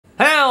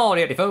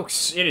Howdy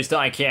folks, it is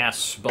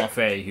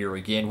Diecastbuffet here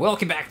again.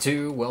 Welcome back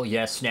to, well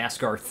yes,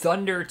 NASCAR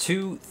Thunder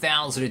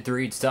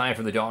 2003. It's time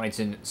for the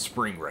Darlington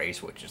Spring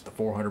Race, which is the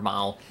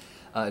 400-mile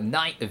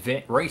night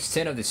event, race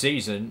 10 of the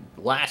season.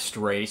 Last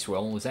race,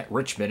 well, was at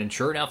Richmond, and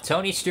sure enough,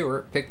 Tony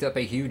Stewart picked up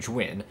a huge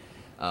win.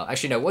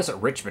 Actually, no, it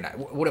wasn't Richmond.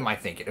 What am I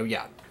thinking? Oh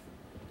yeah,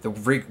 the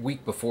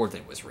week before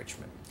then was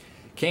Richmond.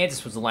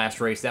 Kansas was the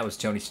last race. That was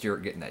Tony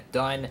Stewart getting that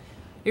done.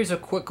 Here's a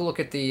quick look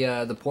at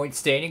the point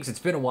standings. It's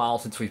been a while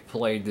since we've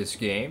played this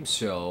game,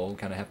 so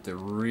kind of have to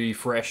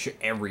refresh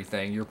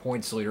everything. Your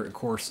points leader, of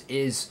course,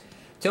 is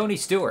Tony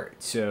Stewart.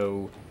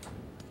 So,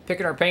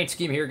 picking our paint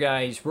scheme here,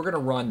 guys. We're going to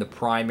run the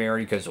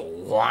primary, because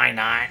why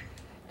not?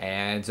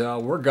 And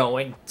we're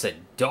going to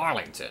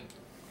Darlington.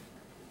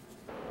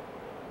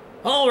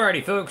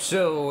 Alrighty, folks.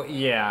 So,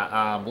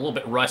 yeah, a little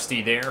bit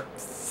rusty there.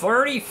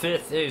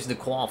 35th is the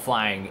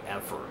qualifying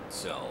effort.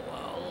 So,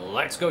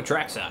 let's go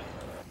trackside.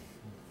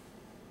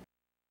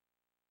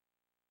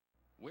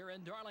 We're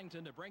in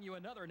Darlington to bring you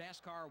another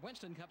NASCAR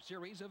Winston Cup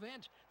Series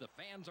event. The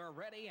fans are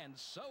ready, and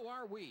so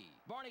are we.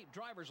 Barney,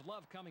 drivers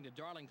love coming to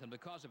Darlington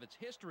because of its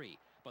history,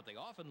 but they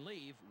often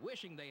leave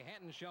wishing they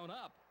hadn't shown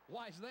up.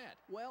 Why's that?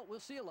 Well, we'll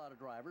see a lot of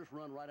drivers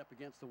run right up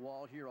against the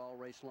wall here all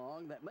race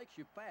long. That makes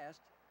you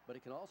fast, but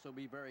it can also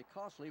be very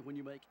costly when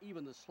you make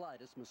even the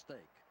slightest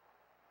mistake.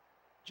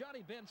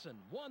 Johnny Benson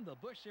won the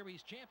Busch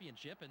Series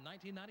championship in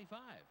 1995.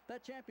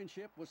 That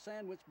championship was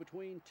sandwiched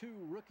between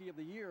two Rookie of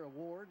the Year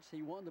awards.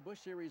 He won the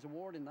Busch Series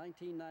award in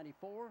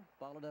 1994,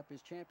 followed up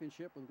his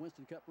championship with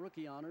Winston Cup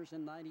rookie honors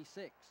in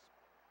 96.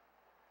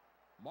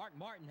 Mark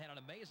Martin had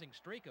an amazing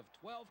streak of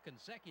 12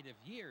 consecutive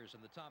years in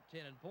the top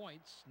 10 in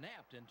points,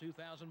 snapped in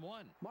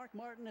 2001. Mark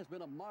Martin has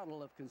been a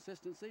model of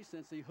consistency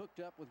since he hooked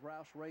up with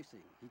Roush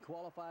Racing. He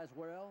qualifies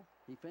well,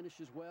 he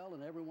finishes well,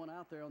 and everyone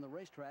out there on the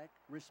racetrack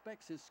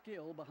respects his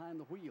skill behind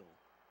the wheel.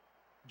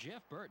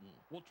 Jeff Burton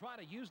will try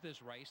to use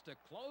this race to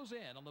close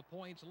in on the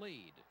points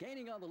lead.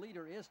 Gaining on the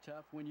leader is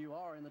tough when you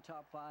are in the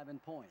top 5 in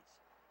points.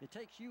 It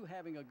takes you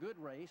having a good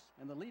race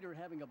and the leader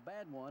having a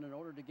bad one in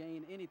order to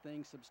gain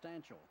anything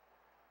substantial.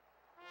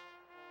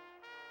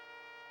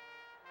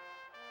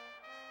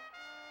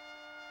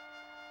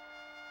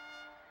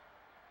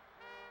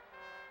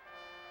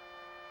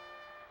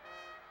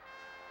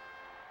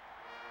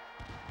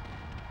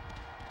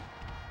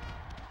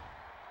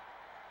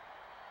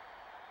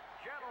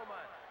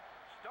 Gentlemen,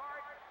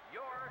 start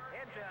your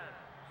engines.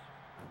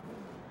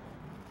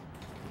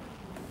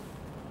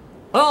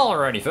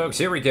 Alrighty, folks,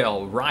 here we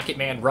go. Rocket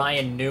Man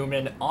Ryan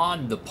Newman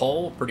on the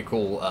pole. Pretty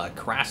cool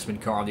Craftsman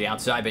car on the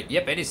outside. But,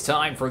 yep, it is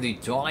time for the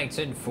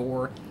Darlington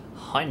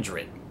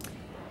 400.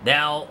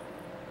 Now,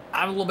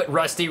 I'm a little bit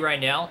rusty right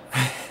now.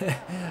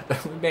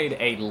 We made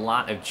a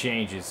lot of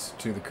changes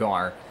to the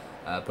car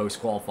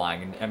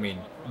post-qualifying. And, I mean,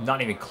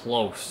 not even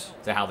close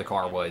to how the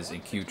car was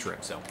in Q-Trim,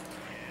 so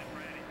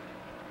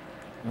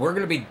we're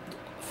going to be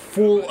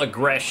full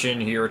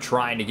aggression here,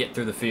 trying to get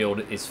through the field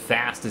as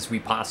fast as we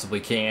possibly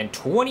can.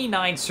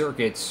 29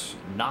 circuits,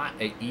 not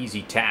an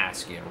easy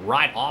task. And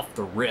right off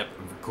the rip,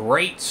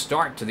 great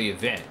start to the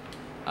event.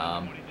 It's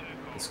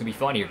going to be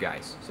fun here,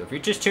 guys. So if you're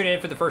just tuning in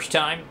for the first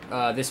time,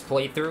 this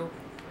playthrough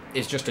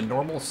is just a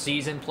normal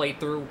season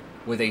playthrough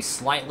with a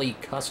slightly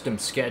custom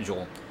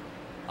schedule.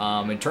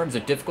 In terms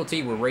of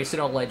difficulty, we're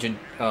racing on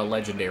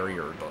legendary,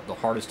 or the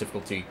hardest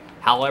difficulty.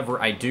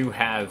 However, I do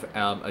have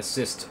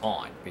assists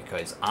on,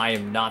 because I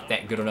am not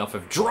that good enough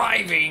of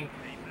driving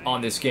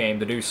on this game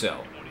to do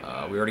so.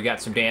 We already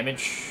got some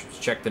damage. Let's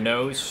check the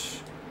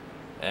nose.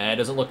 It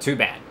doesn't look too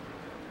bad.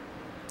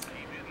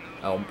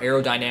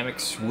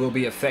 Aerodynamics will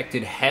be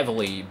affected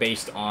heavily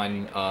based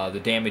on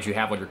the damage you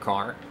have on your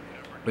car.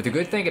 But the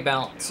good thing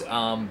about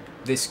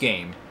this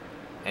game,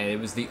 and it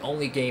was the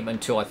only game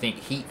until I think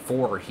Heat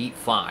 4 or Heat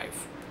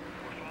 5,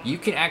 you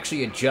can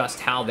actually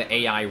adjust how the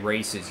AI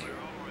races you.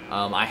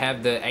 I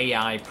have the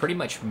AI pretty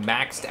much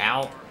maxed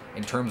out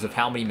in terms of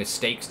how many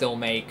mistakes they'll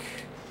make.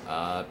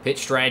 Pit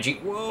strategy.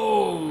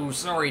 Whoa!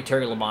 Sorry,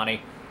 Terry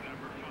Labonte.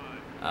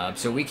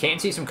 So we can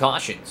see some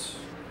cautions.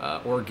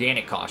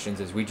 Organic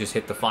cautions as we just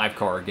hit the 5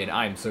 car again.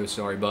 I am so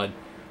sorry, bud.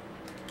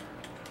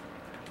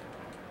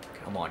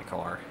 Come on,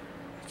 car.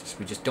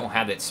 We just don't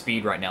have that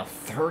speed right now.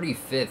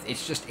 35th.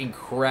 It's just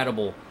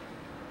incredible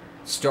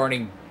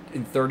starting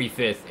in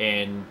 35th,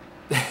 and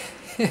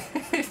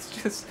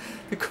it's just,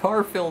 the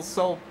car feels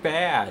so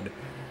bad.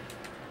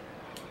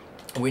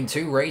 When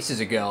 2 races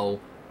ago,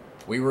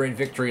 we were in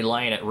victory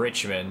lane at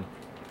Richmond.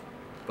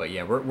 But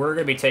yeah, we're going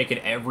to be taking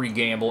every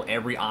gamble,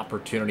 every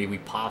opportunity we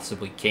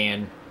possibly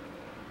can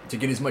to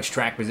get as much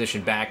track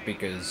position back,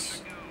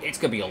 because it's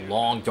going to be a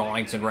long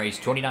Darlington race.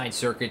 29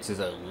 circuits is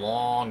a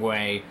long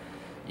way.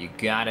 You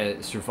got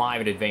to survive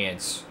in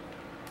advance.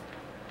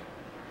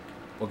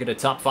 We'll get a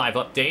top 5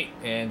 update,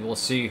 and we'll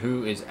see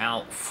who is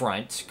out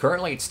front.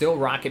 Currently, it's still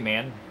Rocket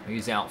Man.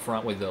 He's out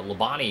front with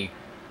Labonte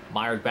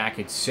mired back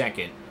in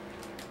second.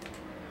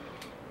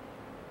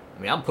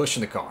 I mean, I'm pushing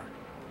the car.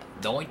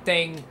 The only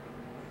thing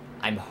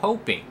I'm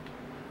hoping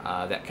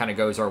that kind of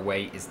goes our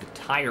way is the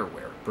tire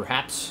wear.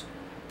 Perhaps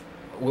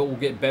we'll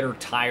get better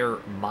tire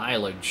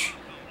mileage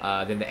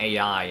than the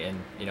AI, and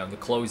you know, the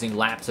closing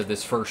laps of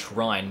this first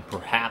run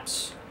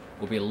perhaps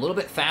will be a little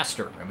bit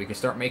faster, and we can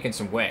start making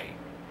some way.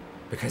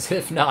 Because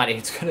if not,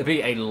 it's going to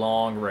be a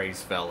long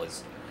race,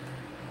 fellas.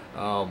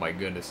 Oh my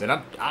goodness, and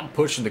I'm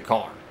pushing the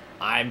car.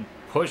 I'm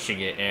pushing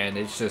it, and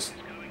it's just,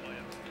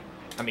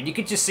 I mean, you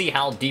can just see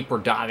how deep we're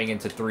diving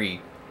into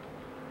 3.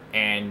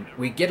 And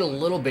we get a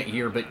little bit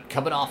here, but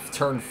coming off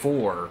turn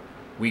 4,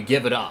 we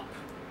give it up.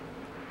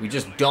 We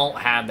just don't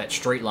have that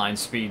straight line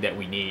speed that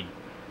we need.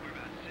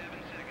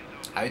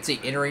 I would say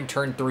entering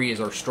turn 3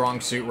 is our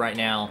strong suit right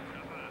now.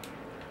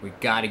 We've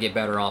got to get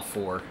better off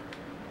 4.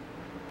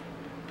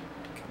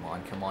 Come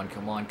on, come on,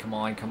 come on, come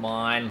on, come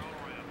on.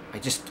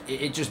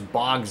 It just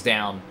bogs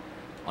down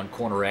on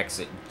corner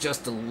exit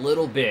just a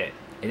little bit.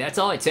 And that's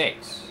all it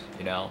takes.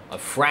 You know, a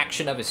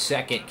fraction of a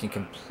second can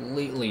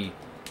completely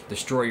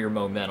destroy your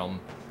momentum.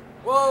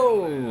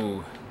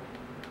 Whoa!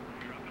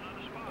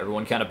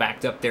 Everyone kind of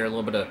backed up there. A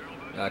little bit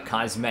of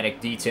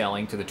cosmetic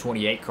detailing to the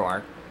 28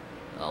 car.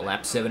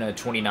 Lap 7 out of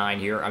 29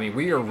 here. I mean,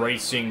 we are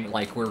racing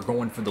like we're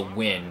going for the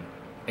win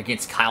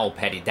against Kyle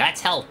Petty.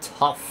 That's how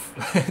tough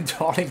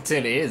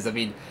Darlington is. I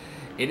mean,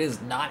 it is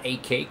not a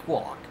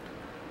cakewalk.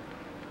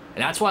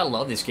 And that's why I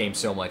love this game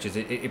so much, is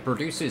it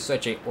produces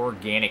such an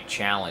organic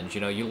challenge.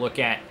 You know, you look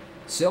at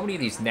so many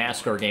of these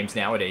NASCAR games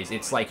nowadays,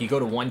 it's like you go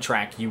to one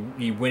track,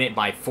 you win it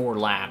by 4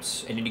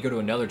 laps, and then you go to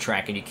another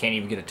track and you can't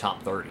even get a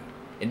top 30.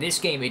 In this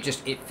game,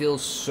 it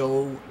feels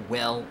so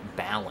well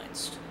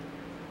balanced.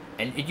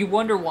 And you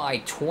wonder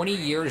why 20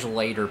 years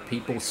later,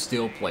 people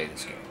still play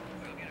this game.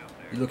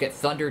 You look at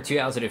Thunder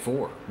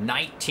 2004,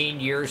 19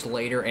 years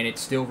later, and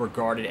it's still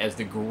regarded as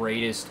the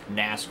greatest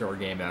NASCAR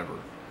game ever.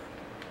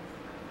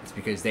 It's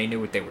because they knew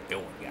what they were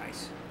doing,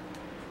 guys.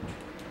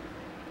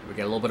 We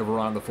got a little bit of a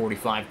run on the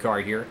 45 car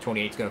here.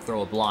 28's going to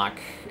throw a block,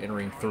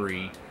 entering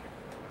 3.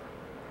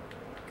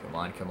 Come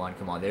on, come on,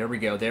 come on. There we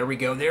go, there we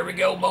go, there we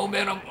go.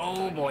 Momentum.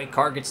 Oh, boy.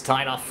 Car gets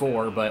tied off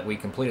 4, but we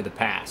completed the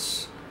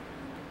pass.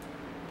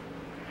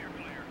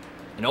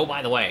 And oh,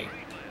 by the way,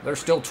 there's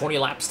still 20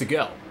 laps to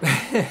go.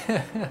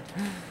 Come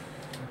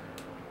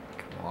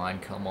on,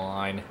 come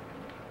on.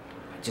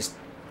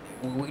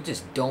 We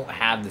just don't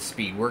have the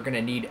speed. We're going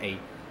to need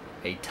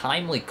a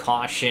timely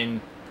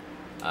caution,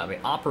 an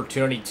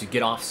opportunity to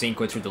get off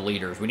sequence with the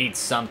leaders. We need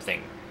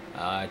something.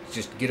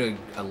 Just get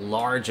a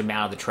large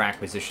amount of the track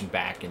position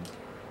back. And,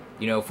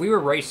 you know, if we were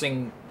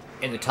racing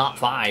in the top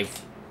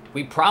 5,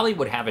 we probably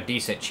would have a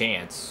decent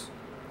chance.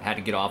 Had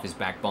to get off his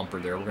back bumper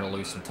there. We're going to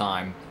lose some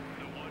time.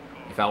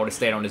 If I would have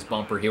stayed on his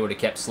bumper, he would have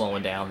kept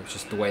slowing down. It's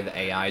just the way the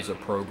AIs are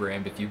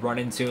programmed. If you run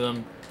into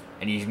them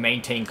and you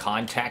maintain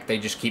contact, they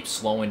just keep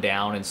slowing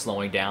down,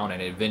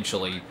 and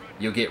eventually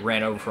you'll get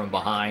ran over from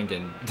behind,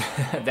 and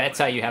that's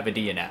how you have a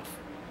DNF.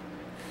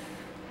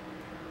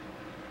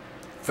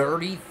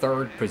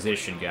 33rd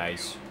position,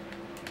 guys.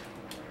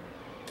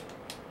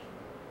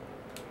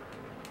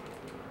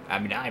 I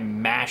mean,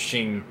 I'm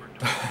mashing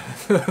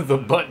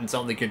the buttons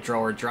on the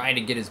controller, trying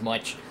to get as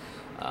much,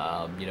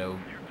 you know,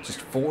 just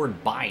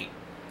forward bite.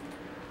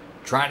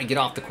 Trying to get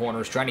off the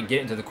corners, trying to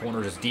get into the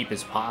corners as deep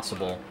as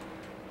possible.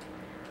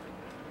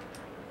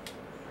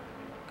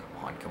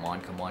 Come on, come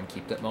on, come on.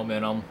 Keep that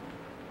momentum.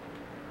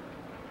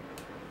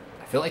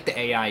 I feel like the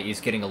AI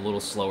is getting a little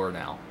slower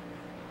now.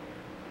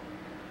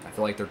 I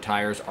feel like their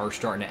tires are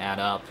starting to add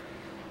up.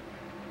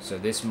 So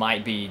this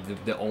might be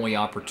the only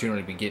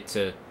opportunity we get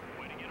to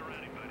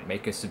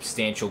make a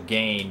substantial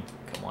gain.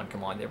 Come on,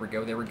 come on. There we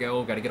go, there we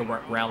go. Got to get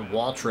around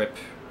wall trip.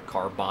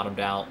 Car bottomed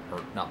out,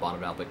 or not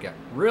bottomed out, but got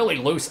really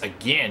loose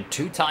again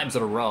 2 times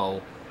in a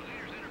row.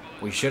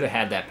 We should have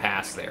had that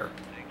pass there.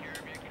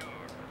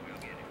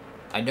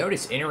 I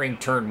noticed entering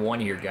turn 1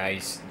 here,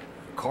 guys,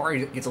 the car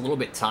gets a little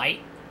bit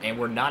tight, and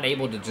we're not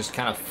able to just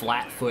kind of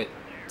flat foot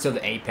to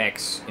the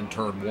apex in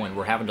turn 1.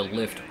 We're having to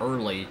lift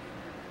early,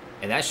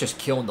 and that's just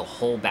killing the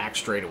whole back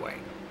straightaway.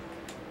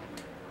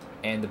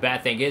 And the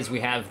bad thing is we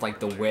have like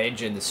the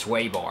wedge and the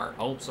sway bar.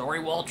 Oh, sorry,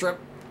 wall trip.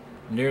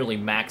 Nearly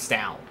maxed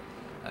out.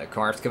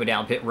 Cars coming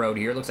down pit road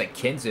here. Looks like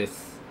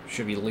Kenseth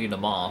should be leading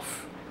them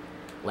off.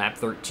 Lap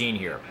 13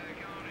 here.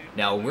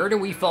 Now, where do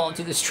we fall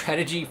into the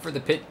strategy for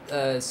the pit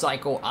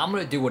cycle? I'm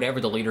going to do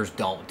whatever the leaders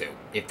don't do.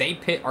 If they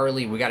pit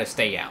early, we got to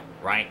stay out,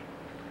 right?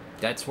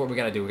 That's what we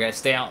got to do. We got to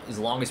stay out as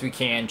long as we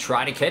can.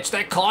 Try to catch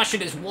that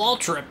caution as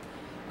Waltrip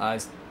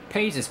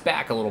pays us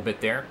back a little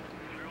bit there.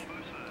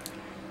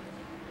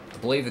 I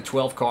believe the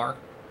 12 car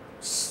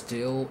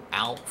still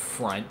out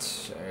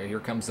front. Here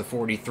comes the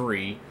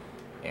 43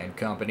 and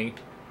company.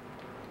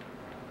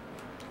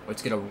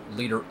 Let's get a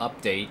leader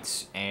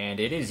update, and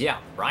it is, yeah,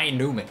 Ryan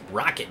Newman,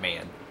 Rocket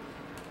Man.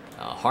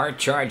 Hard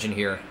charging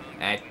here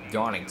at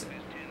Darlington.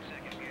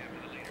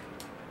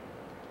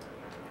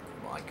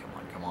 Come on, come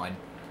on, come on.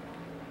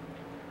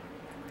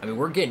 I mean,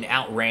 we're getting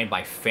outran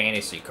by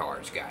fantasy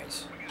cars,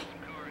 guys.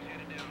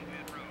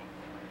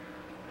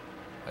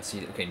 Let's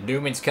see. Okay,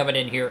 Newman's coming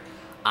in here.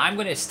 I'm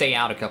going to stay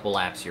out a couple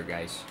laps here,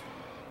 guys.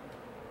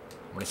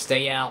 I'm going to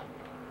stay out.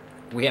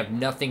 We have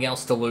nothing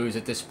else to lose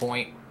at this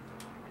point.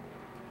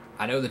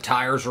 I know the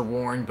tires are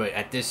worn, but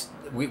at this,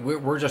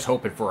 we're just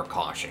hoping for a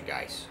caution,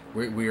 guys.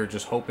 We are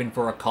just hoping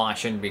for a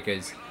caution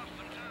because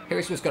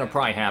here's what's going to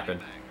probably happen.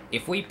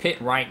 If we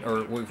pit right, or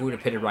if we would have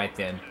pitted right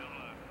then,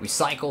 we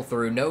cycle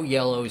through, no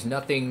yellows,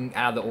 nothing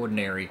out of the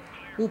ordinary,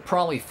 we'll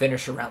probably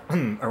finish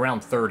around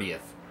around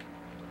 30th.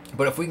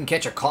 But if we can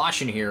catch a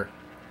caution here,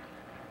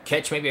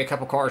 catch maybe a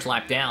couple cars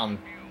lap down,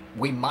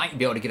 we might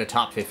be able to get a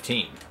top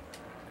 15.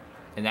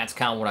 And that's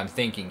kind of what I'm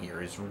thinking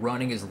here, is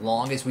running as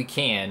long as we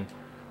can,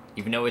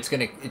 even though it's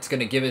gonna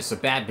give us a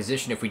bad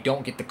position if we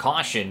don't get the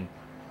caution.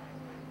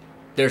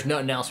 There's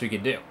nothing else we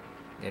can do.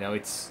 You know,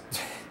 it's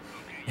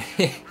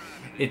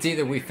it's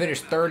either we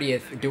finish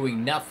 30th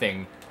doing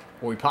nothing,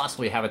 or we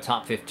possibly have a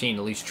top 15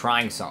 at least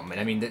trying something. And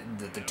I mean,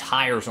 the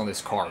tires on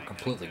this car are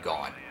completely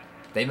gone.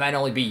 They might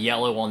only be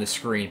yellow on the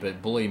screen,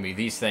 but believe me,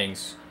 these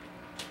things,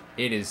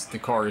 the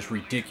car is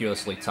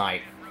ridiculously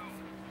tight.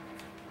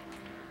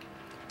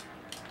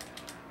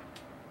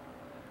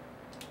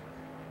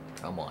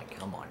 Come on,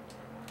 come on.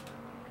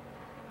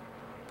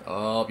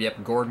 Oh,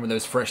 yep, Gordon with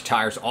those fresh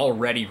tires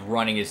already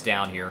running us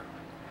down here.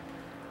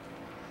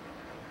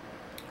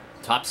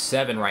 Top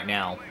 7 right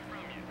now.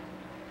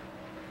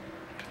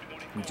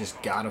 We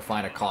just gotta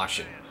find a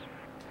caution.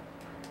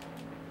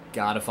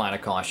 Gotta find a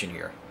caution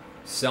here.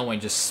 Someone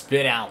just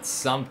spit out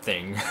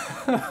something.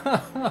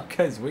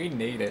 Because we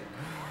need it.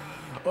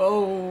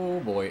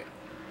 Oh, boy.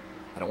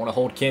 I don't want to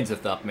hold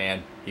Kenseth up,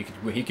 man. He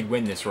could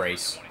win this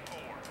race.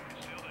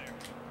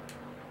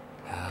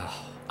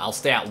 I'll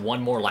stay out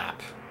one more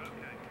lap.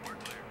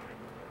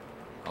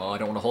 Oh, I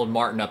don't want to hold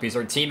Martin up. He's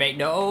our teammate.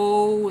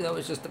 No, that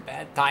was just a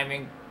bad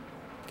timing.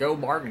 Go,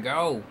 Martin,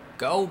 go.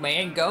 Go,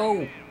 man,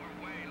 go.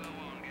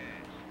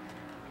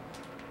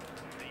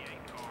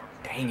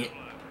 Dang it.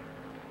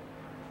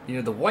 You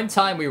know, the one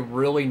time we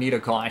really need a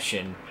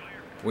caution,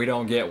 we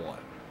don't get one.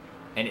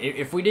 And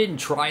if we didn't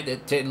try to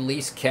at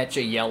least catch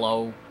a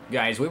yellow,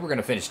 guys, we were going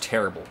to finish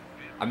terrible.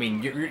 I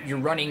mean, you're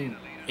running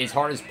as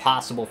hard as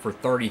possible for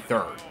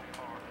 33rd.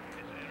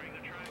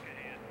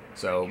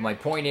 So my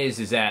point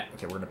is that,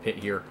 okay, we're going to pit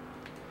here.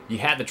 You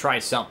had to try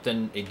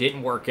something. It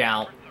didn't work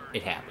out.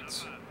 It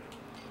happens.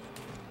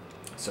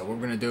 So we're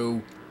going to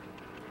do...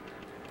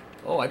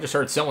 Oh, I just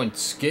heard someone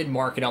skid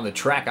marking on the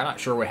track. I'm not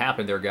sure what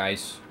happened there,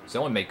 guys.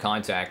 Someone made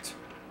contact.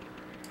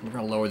 We're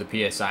going to lower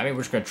the PSI. I mean,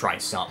 we're just going to try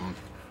something.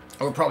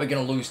 We're probably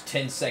going to lose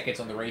 10 seconds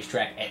on the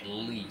racetrack at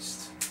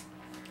least,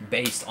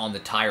 based on the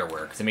tire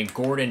wear. Because, I mean,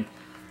 Gordon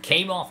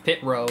came off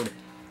pit road,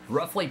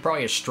 roughly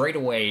probably a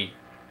straightaway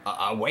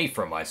away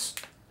from us,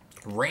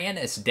 ran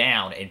us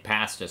down and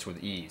passed us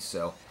with ease.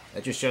 So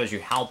that just shows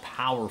you how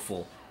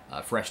powerful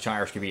fresh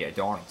tires can be at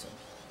Darlington.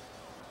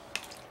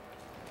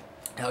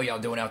 How y'all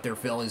doing out there,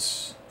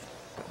 fellas?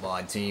 Come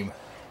on, team.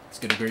 Let's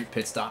get a great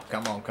pit stop.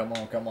 Come on, come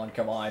on, come on,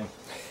 come on.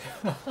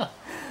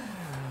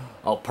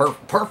 Oh,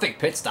 perfect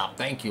pit stop.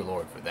 Thank you,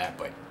 Lord, for that.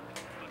 But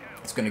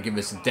it's going to give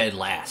us a dead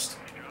last.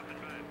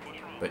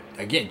 But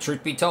again,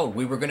 truth be told,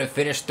 we were going to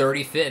finish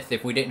 35th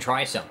if we didn't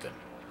try something.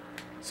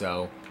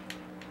 So,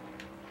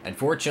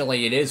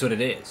 unfortunately, it is what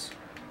it is.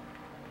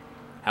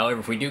 However,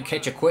 if we do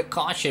catch a quick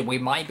caution, we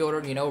might be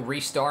able to, you know,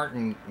 restart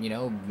and, you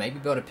know, maybe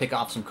be able to pick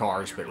off some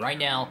cars. But right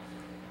now,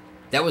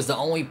 that was the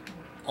only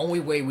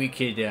way we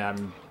could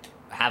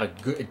have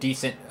a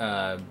decent,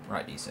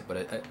 not decent, but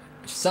a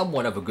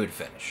somewhat of a good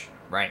finish,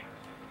 right?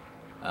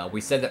 We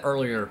said that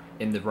earlier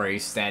in the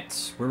race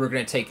that we were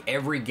going to take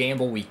every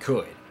gamble we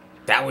could.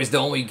 That was the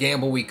only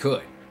gamble we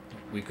could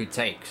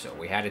take, so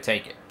we had to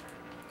take it.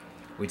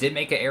 We did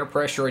make an air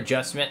pressure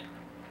adjustment.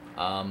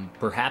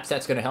 Perhaps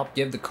that's going to help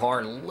give the car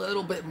a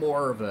little bit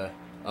more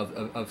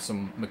of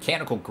some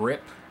mechanical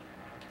grip.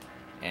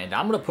 And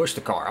I'm going to push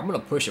the car. I'm going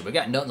to push it. We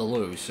got nothing to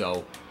lose,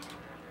 so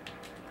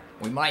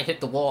we might hit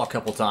the wall a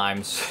couple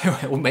times.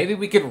 Well, maybe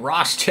we could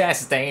Ross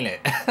Chastain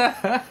it.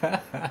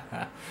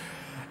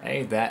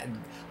 Hey,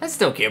 I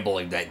still can't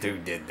believe that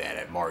dude did that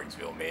at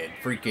Martinsville, man.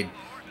 Freaking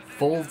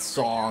full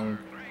song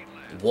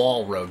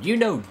wall road. You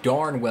know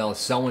darn well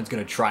someone's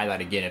going to try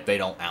that again if they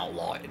don't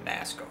outlaw it in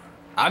NASCAR.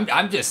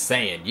 I'm just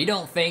saying, you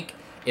don't think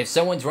if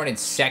someone's running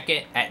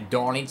second at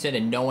Darlington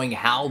and knowing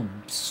how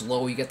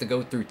slow you get to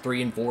go through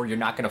 3 and 4, you're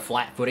not going to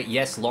flat-foot it?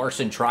 Yes,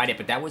 Larson tried it,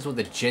 but that was with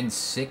a Gen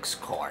 6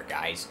 car,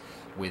 guys,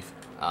 with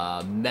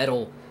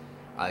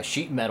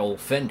sheet metal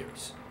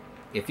fenders.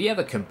 If you have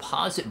a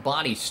composite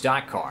body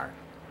stock car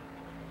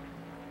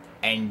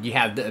and you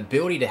have the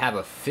ability to have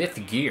a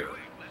 5th gear,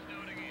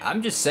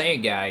 I'm just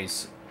saying,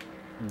 guys,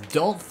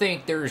 don't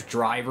think there's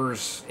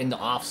drivers in the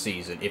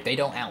off-season, if they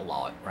don't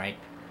outlaw it, right?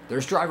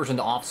 There's drivers in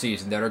the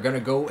off-season that are going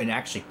to go and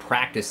actually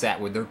practice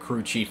that with their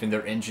crew chief and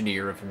their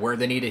engineer of where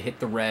they need to hit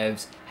the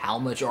revs, how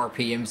much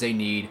RPMs they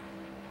need.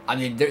 I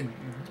mean,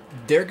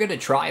 they're going to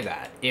try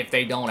that if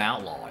they don't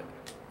outlaw it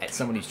at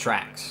some of these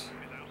tracks.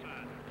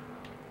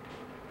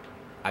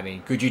 I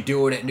mean, could you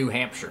do it at New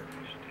Hampshire?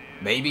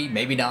 Maybe,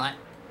 maybe not.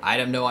 I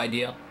have no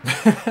idea.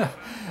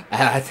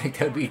 I think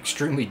that would be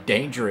extremely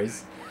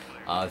dangerous.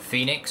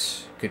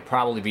 Phoenix could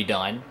probably be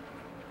done.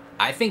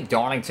 I think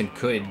Darlington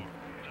could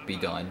be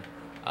done.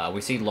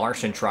 We see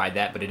Larson tried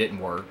that, but it didn't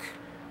work.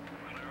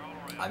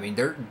 I mean,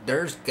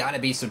 there's got to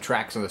be some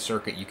tracks on the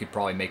circuit you could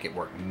probably make it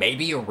work.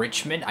 Maybe a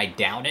Richmond, I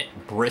doubt it.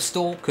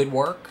 Bristol could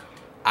work.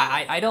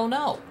 I don't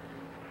know.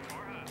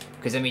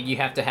 Because, I mean, you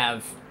have to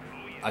have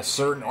a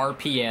certain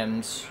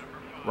RPMs,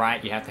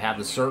 right? You have to have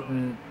a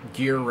certain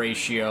gear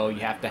ratio. You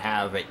have to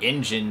have an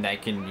engine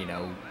that can, you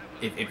know,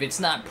 if it's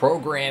not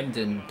programmed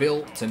and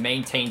built to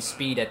maintain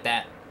speed at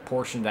that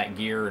portion of that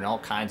gear and all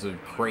kinds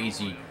of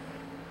crazy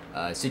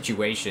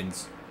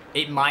situations,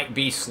 it might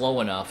be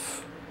slow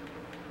enough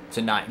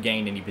to not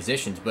gain any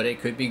positions, but it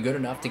could be good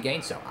enough to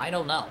gain some. I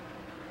don't know.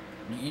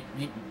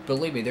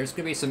 Believe me, there's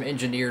going to be some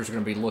engineers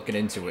going to be looking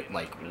into it,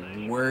 like,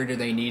 where do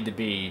they need to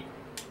be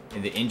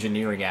in the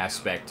engineering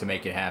aspect to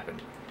make it happen.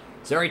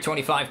 Zeri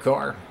 25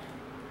 car.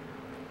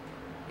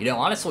 You know,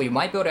 honestly, we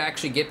might be able to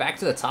actually get back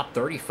to the top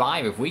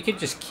 35 if we could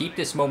just keep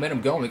this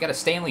momentum going. We got a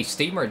Stanley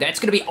Steamer. That's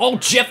going to be... Oh,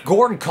 Jeff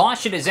Gordon.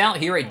 Caution is out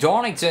here at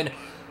Darlington.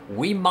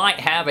 We might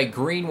have a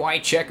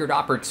green-white checkered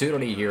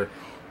opportunity here.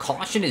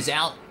 Caution is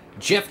out.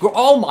 Jeff Gordon...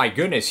 Oh, my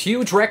goodness.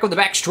 Huge wreck on the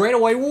back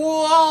straightaway.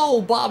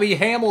 Whoa! Bobby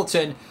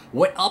Hamilton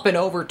went up and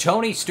over.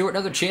 Tony Stewart,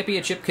 another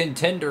championship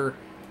contender.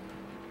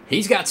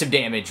 He's got some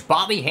damage.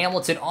 Bobby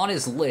Hamilton on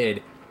his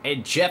lid.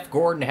 And Jeff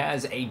Gordon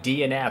has a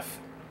DNF.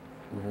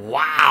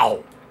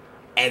 Wow!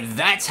 And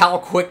that's how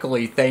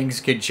quickly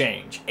things can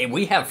change. And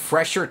we have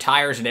fresher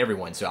tires than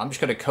everyone, so I'm just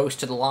going to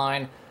coast to the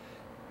line.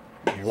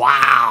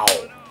 Wow!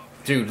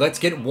 Dude, let's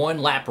get one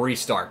lap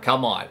restart.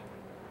 Come on.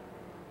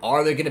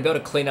 Are they going to be able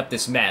to clean up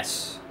this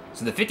mess?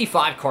 So the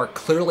 55 car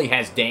clearly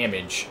has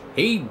damage.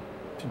 He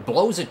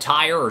blows a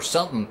tire or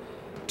something.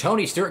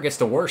 Tony Stewart gets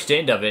the worst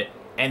end of it.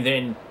 And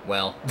then,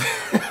 well,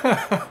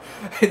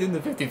 and then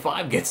the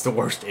 55 gets the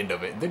worst end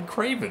of it. Then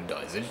Craven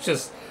does. It's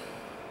just...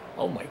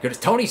 Oh my goodness.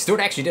 Tony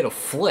Stewart actually did a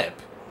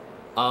flip.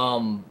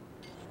 Wow.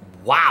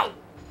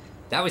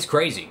 That was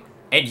crazy.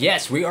 And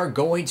yes, we are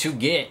going to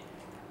get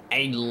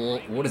a,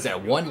 what is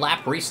that, one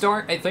lap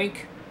restart, I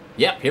think?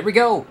 Yep, here we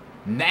go.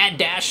 Mad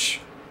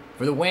Dash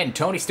for the win.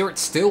 Tony Stewart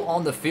still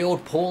on the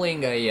field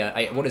pulling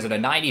a what is it, a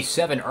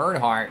 97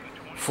 Earnhardt,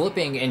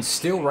 flipping and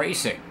still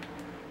racing.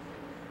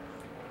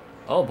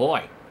 Oh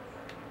boy.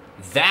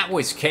 That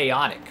was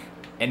chaotic.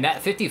 And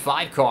that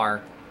 55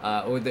 car...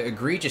 with the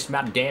egregious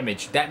amount of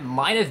damage, that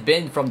might have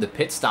been from the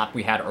pit stop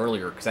we had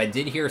earlier, because I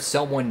did hear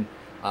someone,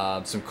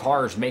 some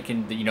cars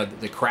making the, you know,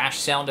 the crash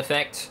sound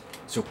effect,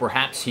 so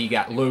perhaps he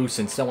got loose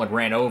and someone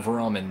ran over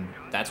him, and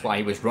that's why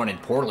he was running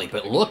poorly.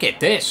 But look at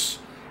this!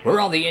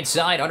 We're on the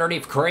inside,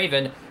 underneath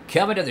Craven,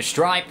 coming to the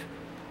stripe,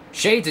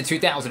 shades of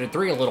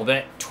 2003 a little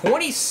bit,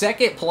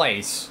 22nd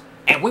place,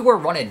 and we were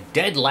running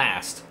dead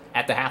last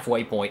at the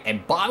halfway point,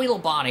 and Bobby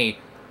Labonte,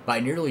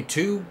 by nearly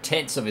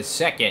 2/10 of a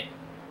second,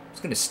 is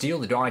going to steal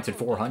the Darlington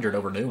 400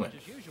 over Newman.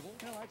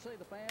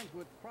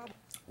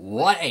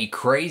 What a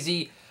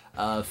crazy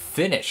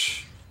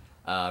finish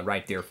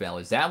right there,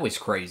 fellas. That was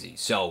crazy.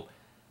 So,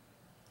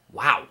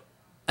 wow.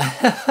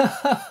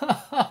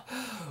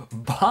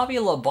 Bobby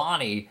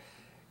Labonte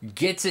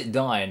gets it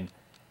done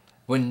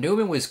when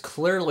Newman was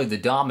clearly the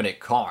dominant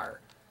car.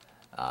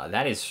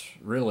 That is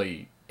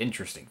really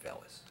interesting,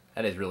 fellas.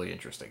 That is really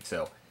interesting.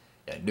 So,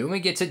 yeah,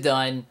 Newman gets it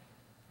done.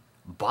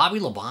 Bobby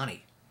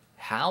Labonte.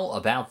 How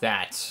about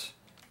that?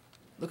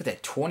 Look at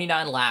that,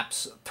 29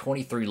 laps,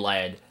 23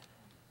 led.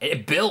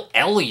 And Bill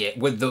Elliott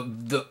with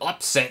the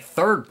upset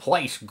third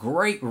place.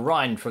 Great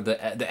run for the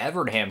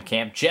Evernham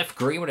camp. Jeff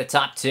Green with a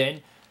top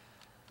 10.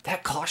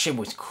 That caution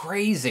was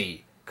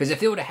crazy. Because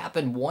if it would have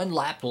happened one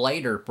lap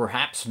later,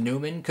 perhaps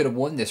Newman could have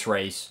won this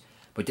race.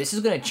 But this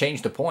is going to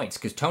change the points.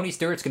 Because Tony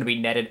Stewart's going to be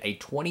netted a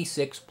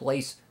 26th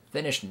place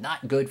finish.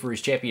 Not good for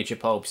his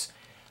championship hopes.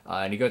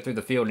 And you go through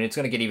the field and it's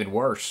going to get even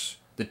worse.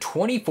 The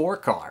 24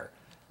 car.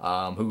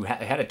 Who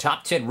had a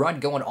top 10 run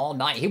going all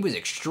night. He was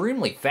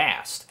extremely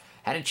fast.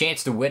 Had a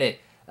chance to win it.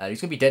 He's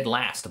going to be dead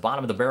last, the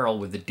bottom of the barrel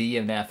with the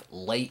DNF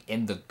late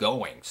in the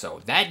going.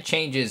 So that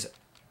changes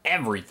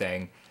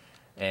everything.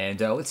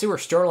 And let's see where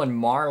Sterling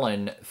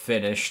Marlin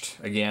finished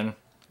again.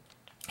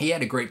 He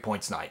had a great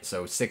points night,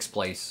 so 6th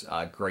place,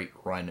 great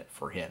run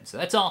for him. So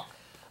that's all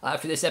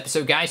for this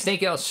episode, guys.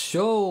 Thank you all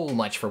so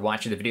much for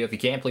watching the video. If you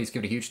can, please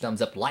give it a huge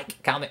thumbs up,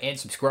 like, comment, and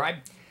subscribe.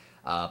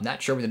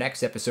 Not sure where the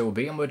next episode will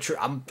be.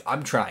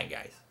 I'm trying,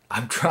 guys.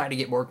 I'm trying to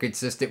get more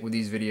consistent with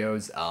these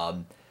videos.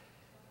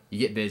 You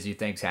get busy,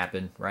 things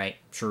happen, right?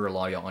 Sure, a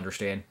lot of y'all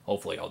understand.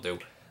 Hopefully, y'all do.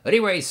 But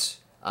anyways,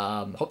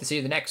 hope to see you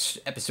in the next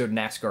episode of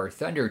NASCAR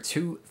Thunder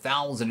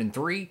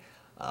 2003.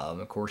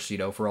 Of course, you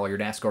know, for all your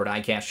NASCAR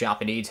diecast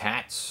shopping needs,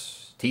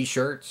 hats,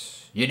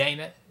 t-shirts, you name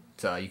it.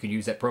 You can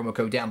use that promo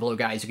code down below,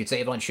 guys. You can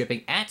save on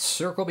shipping at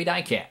Circle B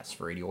Diecast.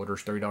 For any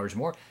orders, $30 or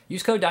more.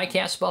 Use code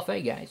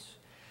DIECASTbuffet, guys.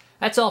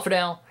 That's all for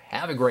now.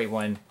 Have a great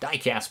one.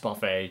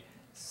 Diecastbuffet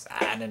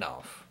signing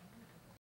off.